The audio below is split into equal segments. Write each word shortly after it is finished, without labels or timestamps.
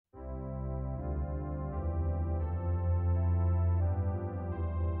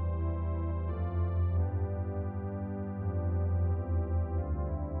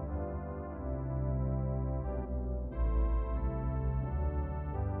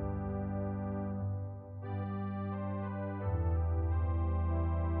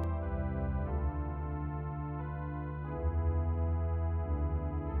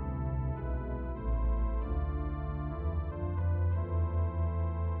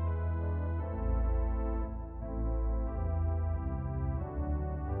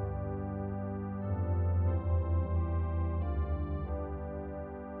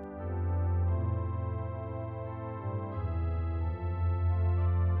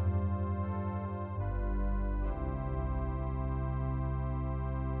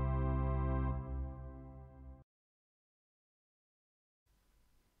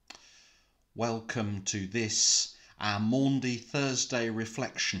Welcome to this, our Maundy Thursday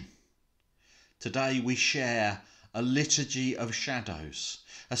reflection. Today we share a liturgy of shadows,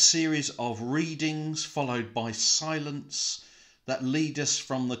 a series of readings followed by silence that lead us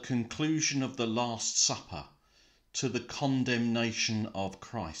from the conclusion of the Last Supper to the condemnation of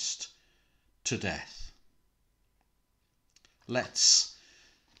Christ to death. Let's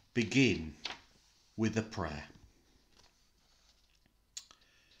begin with a prayer.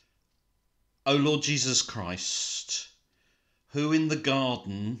 O Lord Jesus Christ, who in the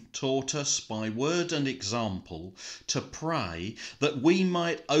garden taught us by word and example to pray that we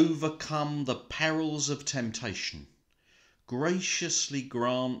might overcome the perils of temptation, graciously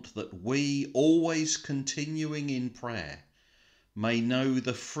grant that we, always continuing in prayer, may know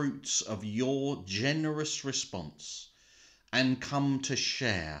the fruits of your generous response and come to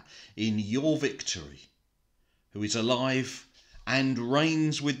share in your victory, who is alive and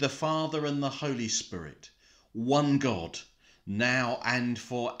reigns with the Father and the Holy Spirit, one God, now and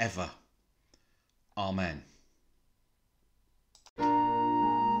forever. Amen.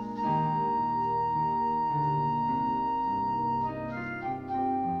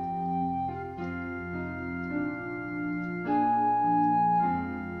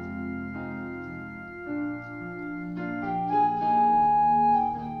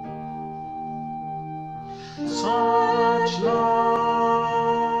 Such love,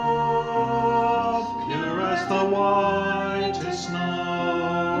 pure as the whitest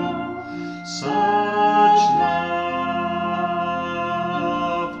snow, such love,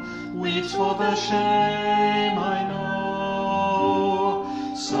 weeps for the shame I know,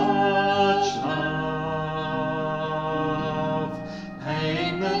 such love,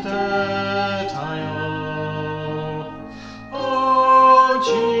 paying the debt I owe. Oh,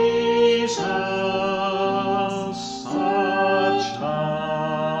 Jesus,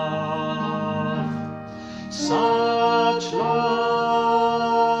 such love,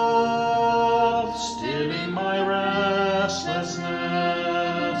 stilling my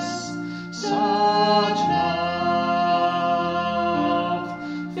restlessness, such love,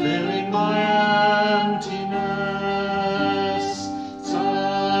 filling my emptiness,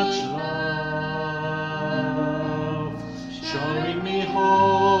 such love, showing me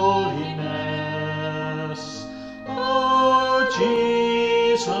holiness. Oh,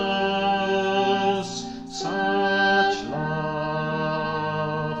 Jesus, such love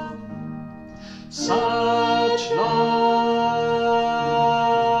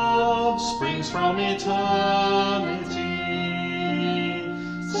springs from eternity,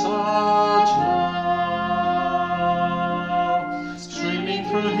 such love streaming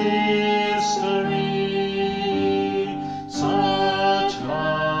through history, such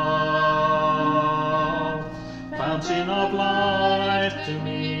love, fountain of life to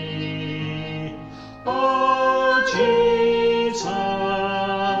me. Oh, Jesus,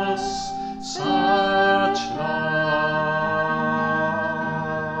 such love.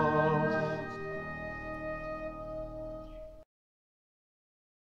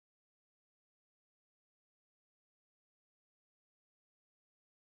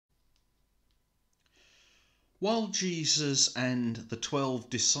 While Jesus and the 12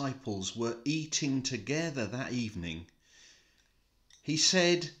 disciples were eating together that evening, he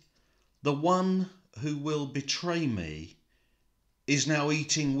said, "The one who will betray me is now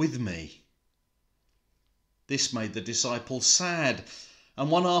eating with me." This made the disciples sad, and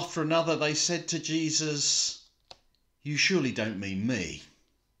one after another they said to Jesus, "You surely don't mean me."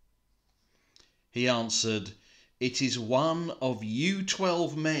 He answered, "It is one of you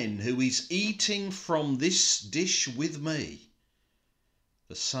 12 men who is eating from this dish with me.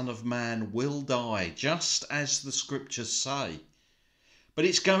 The Son of Man will die, just as the scriptures say, but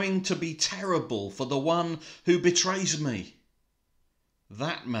it's going to be terrible for the one who betrays me.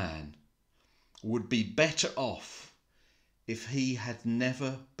 That man would be better off if he had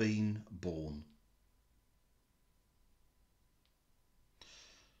never been born."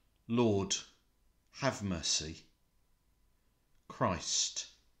 Lord, have mercy. Christ,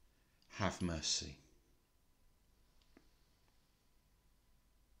 have mercy.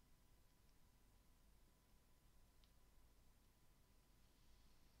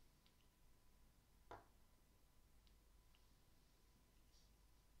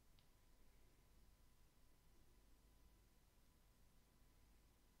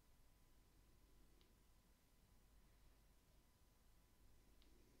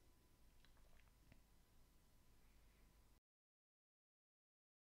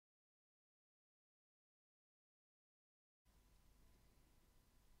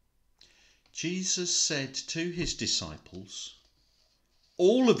 Jesus said to his disciples,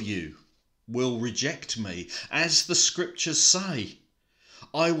 "All of you will reject me, as the scriptures say.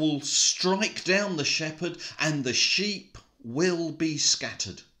 I will strike down the shepherd, and the sheep will be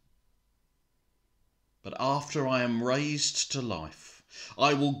scattered. But after I am raised to life,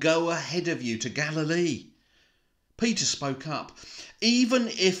 I will go ahead of you to Galilee." Peter spoke up. "Even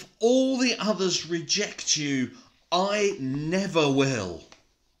if all the others reject you, I never will."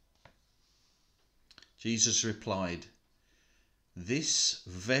 Jesus replied, "This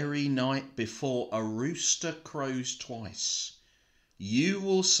very night, before a rooster crows twice, you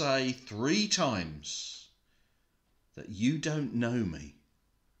will say 3 times that you don't know me."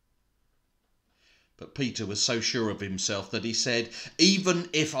 But Peter was so sure of himself that he said, "Even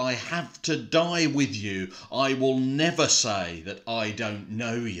if I have to die with you, I will never say that I don't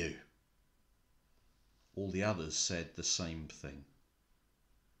know you." All the others said the same thing.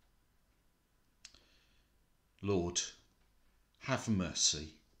 Lord, have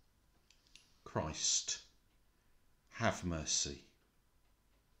mercy. Christ, have mercy.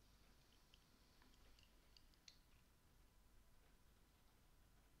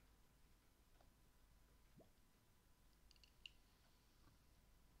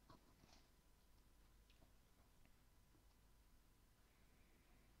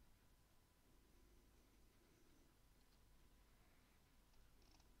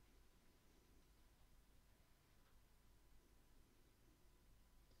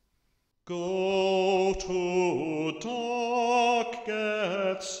 Go to dark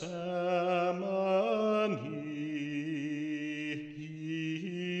Gethsemane,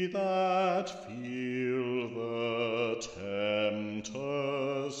 ye that feel the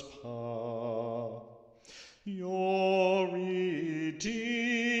tempter's power. Your Redeemer's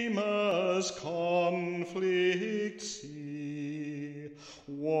conflict see,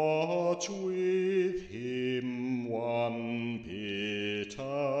 watch with him one bitter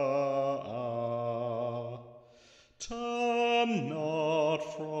hour. Turn not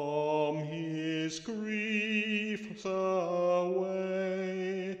from his griefs away,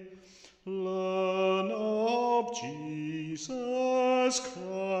 learn of Jesus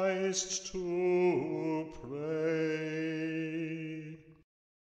Christ to pray.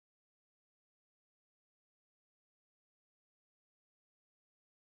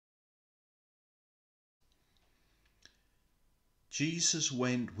 Jesus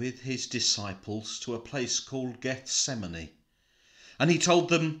went with his disciples to a place called Gethsemane, and he told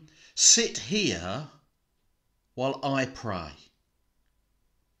them, "Sit here while I pray."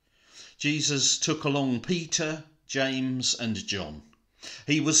 Jesus took along Peter, James and John.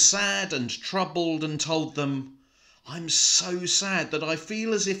 He was sad and troubled and told them, "I'm so sad that I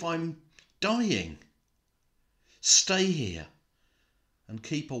feel as if I'm dying. Stay here and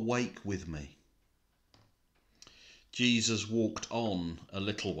keep awake with me." Jesus walked on a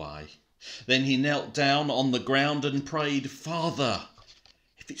little way. Then he knelt down on the ground and prayed, "Father,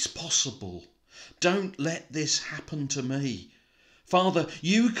 if it's possible, don't let this happen to me. Father,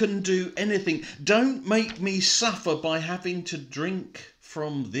 you can do anything. Don't make me suffer by having to drink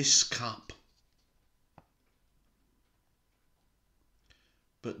from this cup.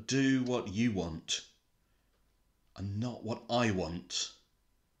 But do what you want and not what I want."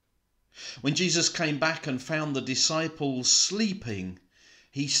 When Jesus came back and found the disciples sleeping,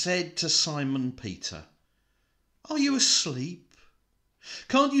 he said to Simon Peter, "Are you asleep?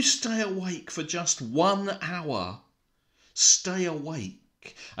 Can't you stay awake for just 1 hour? Stay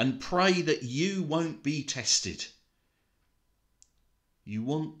awake and pray that you won't be tested. You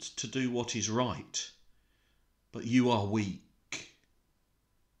want to do what is right, but you are weak."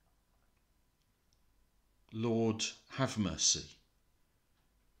 Lord, have mercy.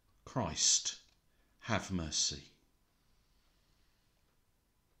 Christ, have mercy.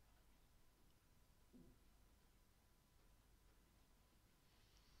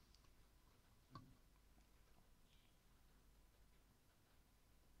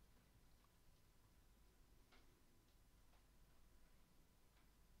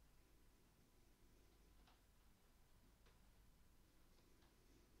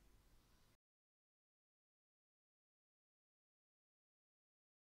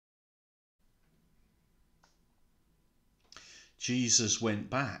 Jesus went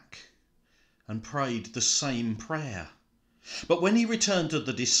back and prayed the same prayer. But when he returned to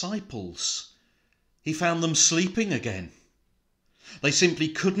the disciples, he found them sleeping again. They simply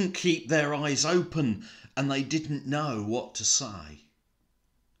couldn't keep their eyes open and they didn't know what to say.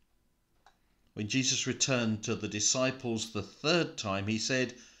 When Jesus returned to the disciples the 3rd time, he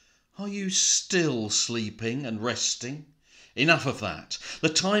said, "Are you still sleeping and resting? Enough of that. The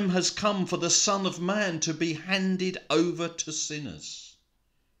time has come for the Son of Man to be handed over to sinners.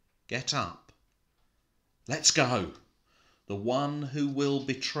 Get up Let's go. The one who will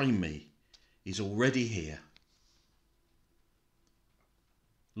betray me is already here.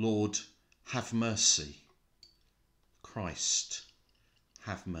 Lord, have mercy. Christ,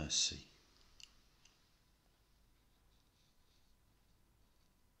 have mercy.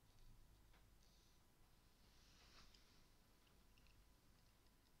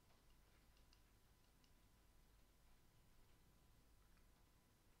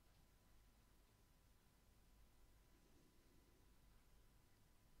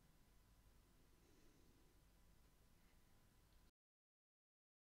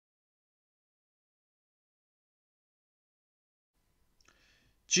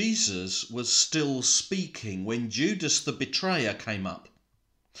 Jesus was still speaking when Judas the betrayer came up.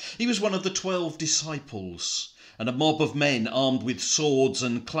 He was one of the 12 disciples, and a mob of men armed with swords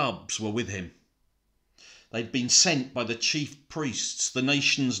and clubs were with him. They'd been sent by the chief priests, the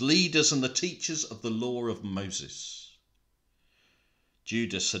nation's leaders, and the teachers of the law of Moses.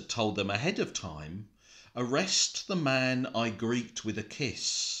 Judas had told them ahead of time, "Arrest the man I greet with a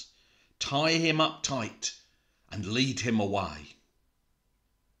kiss, tie him up tight, and lead him away."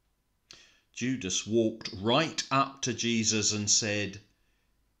 Judas walked right up to Jesus and said,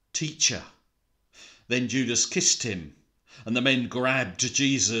 "Teacher." Then Judas kissed him, and the men grabbed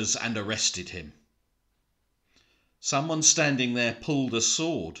Jesus and arrested him. Someone standing there pulled a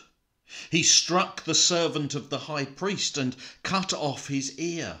sword. He struck the servant of the high priest and cut off his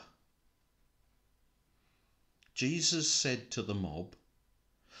ear. Jesus said to the mob,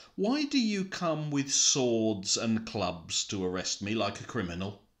 "Why do you come with swords and clubs to arrest me like a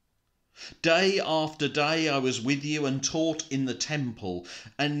criminal? Day after day I was with you and taught in the temple,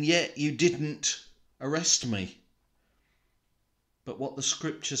 and yet you didn't arrest me." But what the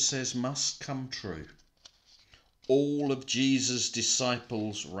scripture says must come true. All of Jesus'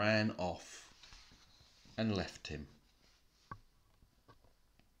 disciples ran off and left him.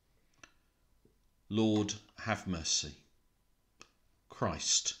 Lord, have mercy.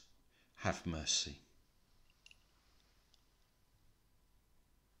 Christ, have mercy.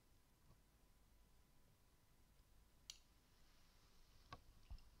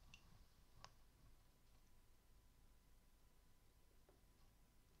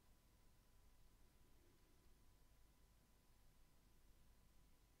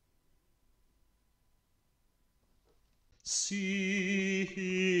 See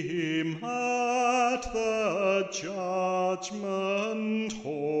him at the judgment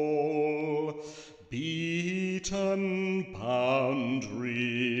hall, beaten, bound,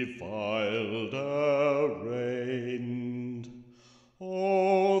 reviled, arraigned.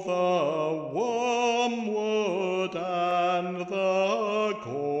 Oh, the wormwood and the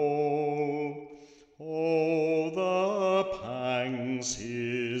gall, oh, the pangs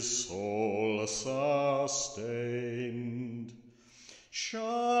his soul sustained.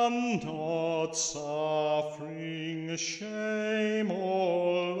 Shun not suffering, shame,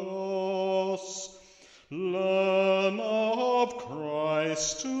 or loss. Learn of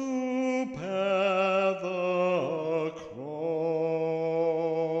Christ to bear the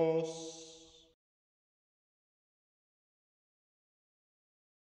cross.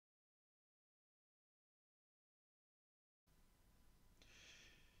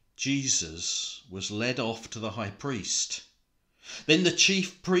 Jesus was led off to the high priest. Then the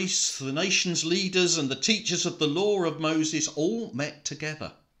chief priests, the nation's leaders, and the teachers of the law of Moses all met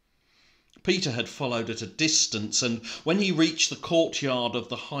together. Peter had followed at a distance, and when he reached the courtyard of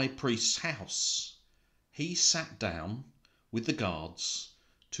the high priest's house, he sat down with the guards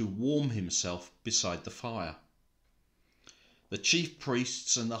to warm himself beside the fire. The chief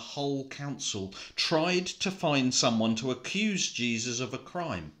priests and the whole council tried to find someone to accuse Jesus of a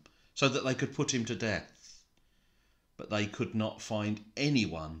crime so that they could put him to death. But they could not find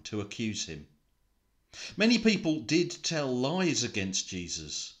anyone to accuse him. Many people did tell lies against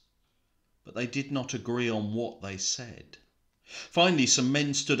Jesus, but they did not agree on what they said. Finally, some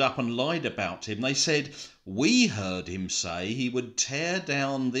men stood up and lied about him. They said, "We heard him say he would tear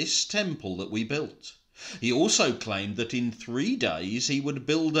down this temple that we built. He also claimed that in 3 days he would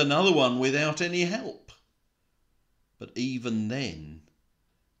build another one without any help." But even then,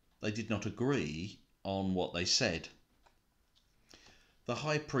 they did not agree on what they said. The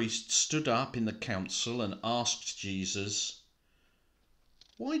high priest stood up in the council and asked Jesus,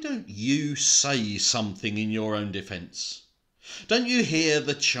 "Why don't you say something in your own defence? Don't you hear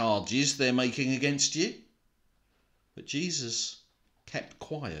the charges they're making against you?" But Jesus kept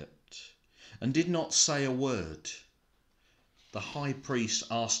quiet and did not say a word. The high priest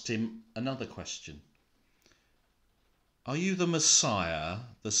asked him another question. Are you the Messiah,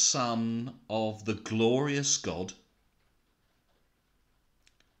 the Son of the glorious God?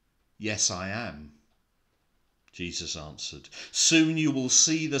 Yes, I am, Jesus answered. Soon you will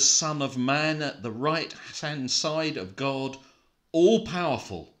see the Son of Man at the right-hand side of God,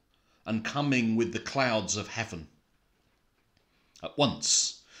 all-powerful and coming with the clouds of heaven. At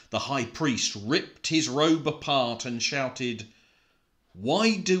once the high priest ripped his robe apart and shouted,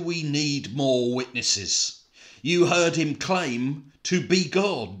 "Why do we need more witnesses? You heard him claim to be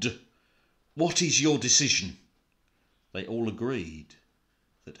God. What is your decision?" They all agreed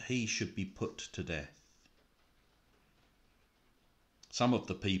that he should be put to death. Some of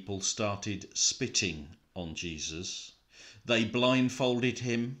the people started spitting on Jesus. They blindfolded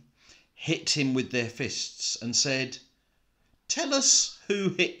him, hit him with their fists, and said, "Tell us who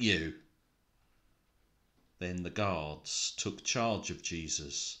hit you." Then the guards took charge of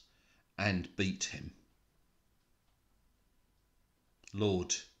Jesus and beat him.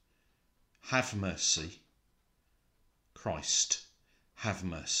 Lord, have mercy. Christ, have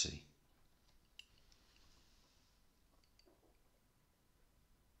mercy.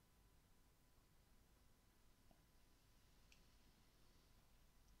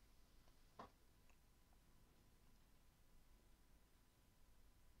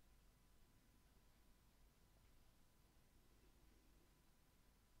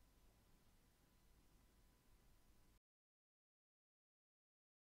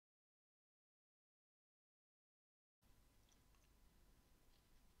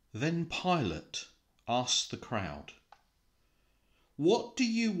 Then Pilate asked the crowd, "What do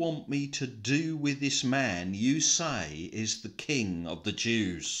you want me to do with this man you say is the King of the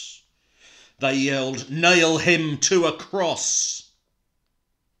Jews?" They yelled, "Nail him to a cross!"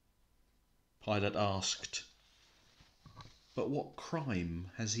 Pilate asked, "But what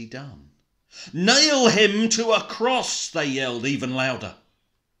crime has he done?" "Nail him to a cross!" they yelled even louder.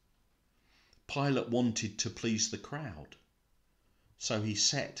 Pilate wanted to please the crowd, so he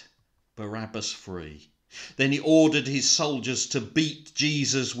set Barabbas free. Then he ordered his soldiers to beat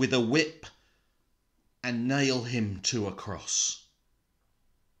Jesus with a whip and nail him to a cross.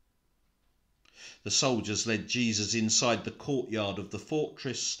 The soldiers led Jesus inside the courtyard of the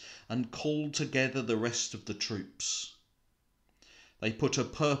fortress and called together the rest of the troops. They put a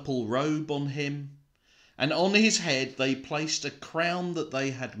purple robe on him, and on his head they placed a crown that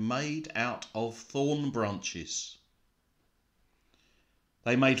they had made out of thorn branches.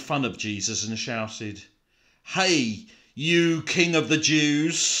 They made fun of Jesus and shouted, "Hey, you King of the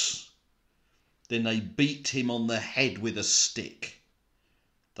Jews!" Then they beat him on the head with a stick.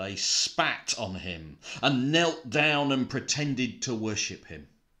 They spat on him and knelt down and pretended to worship him.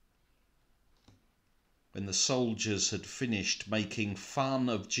 When the soldiers had finished making fun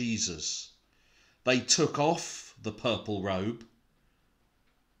of Jesus, they took off the purple robe.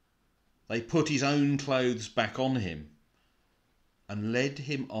 They put his own clothes back on him and led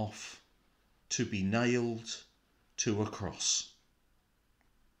him off to be nailed to a cross.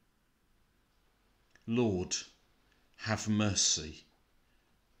 Lord, have mercy.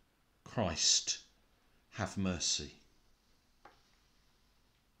 Christ, have mercy.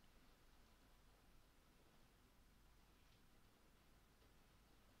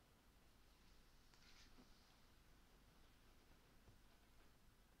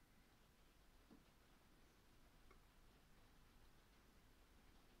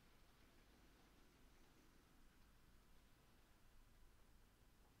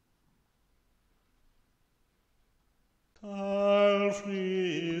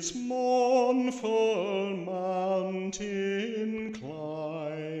 Calvary's mournful mountain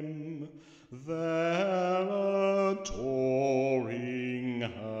climb, there adoring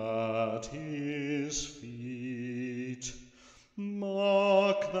at his feet,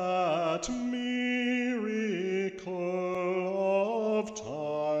 mark that miracle of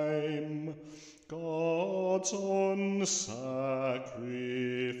time, God's own sacrifice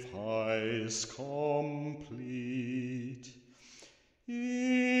complete.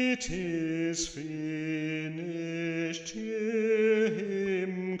 It is finished, hear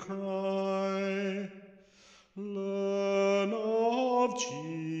him cry. Learn of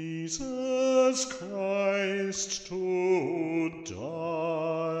Jesus Christ to die.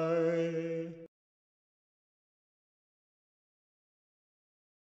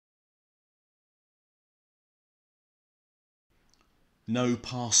 No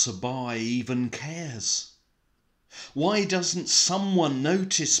passer-by even cares. Why doesn't someone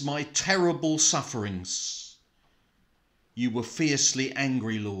notice my terrible sufferings? You were fiercely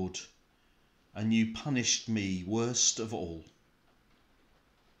angry, Lord, and you punished me worst of all.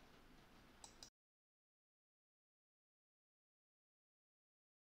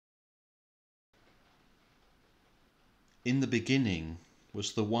 In the beginning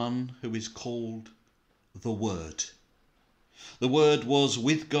was the one who is called the Word. The Word was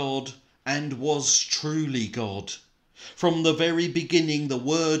with God and was truly God. From the very beginning, the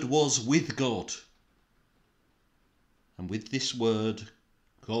Word was with God. And with this Word,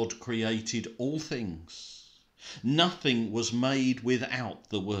 God created all things. Nothing was made without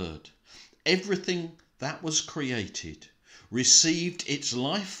the Word. Everything that was created received its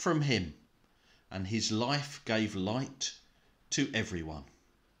life from him, and his life gave light to everyone.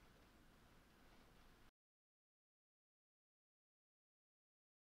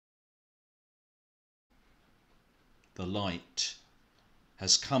 The light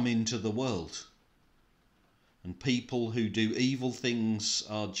has come into the world, and people who do evil things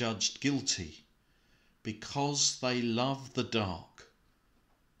are judged guilty because they love the dark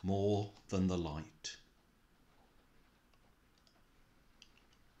more than the light.